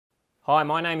Hi,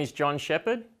 my name is John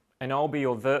Shepherd and I'll be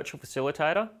your virtual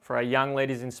facilitator for our Young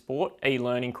Leaders in Sport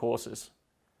e-learning courses.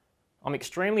 I'm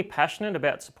extremely passionate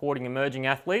about supporting emerging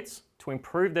athletes to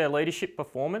improve their leadership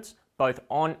performance both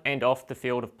on and off the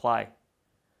field of play.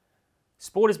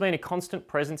 Sport has been a constant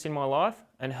presence in my life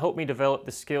and helped me develop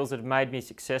the skills that have made me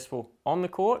successful on the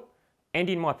court and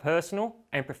in my personal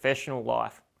and professional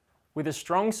life. With a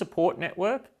strong support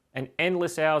network and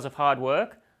endless hours of hard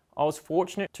work, I was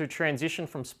fortunate to transition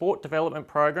from sport development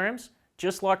programs,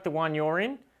 just like the one you're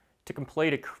in, to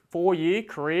complete a 4-year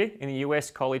career in the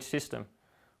US college system,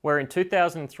 where in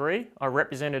 2003 I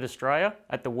represented Australia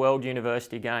at the World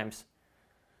University Games.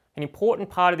 An important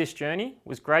part of this journey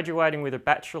was graduating with a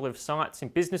Bachelor of Science in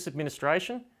Business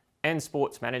Administration and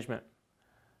Sports Management.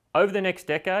 Over the next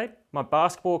decade, my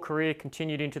basketball career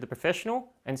continued into the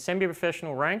professional and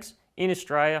semi-professional ranks in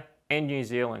Australia and New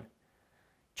Zealand.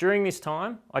 During this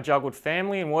time, I juggled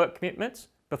family and work commitments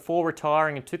before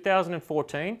retiring in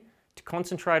 2014 to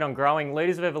concentrate on growing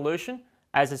Leaders of Evolution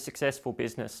as a successful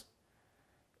business.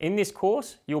 In this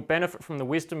course, you'll benefit from the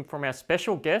wisdom from our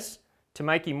special guests to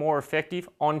make you more effective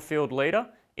on-field leader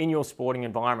in your sporting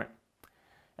environment.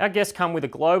 Our guests come with a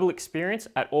global experience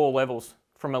at all levels,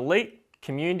 from elite,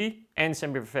 community and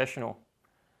semi-professional.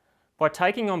 By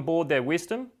taking on board their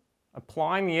wisdom,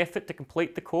 applying the effort to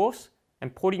complete the course,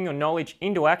 and putting your knowledge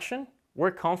into action,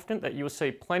 we're confident that you'll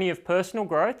see plenty of personal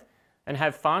growth and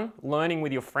have fun learning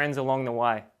with your friends along the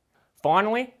way.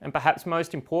 Finally, and perhaps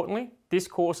most importantly, this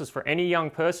course is for any young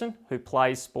person who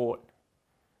plays sport.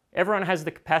 Everyone has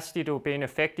the capacity to be an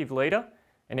effective leader,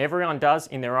 and everyone does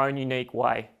in their own unique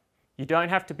way. You don't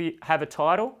have to have a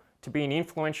title to be an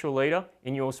influential leader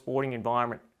in your sporting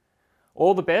environment.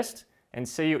 All the best, and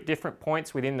see you at different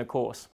points within the course.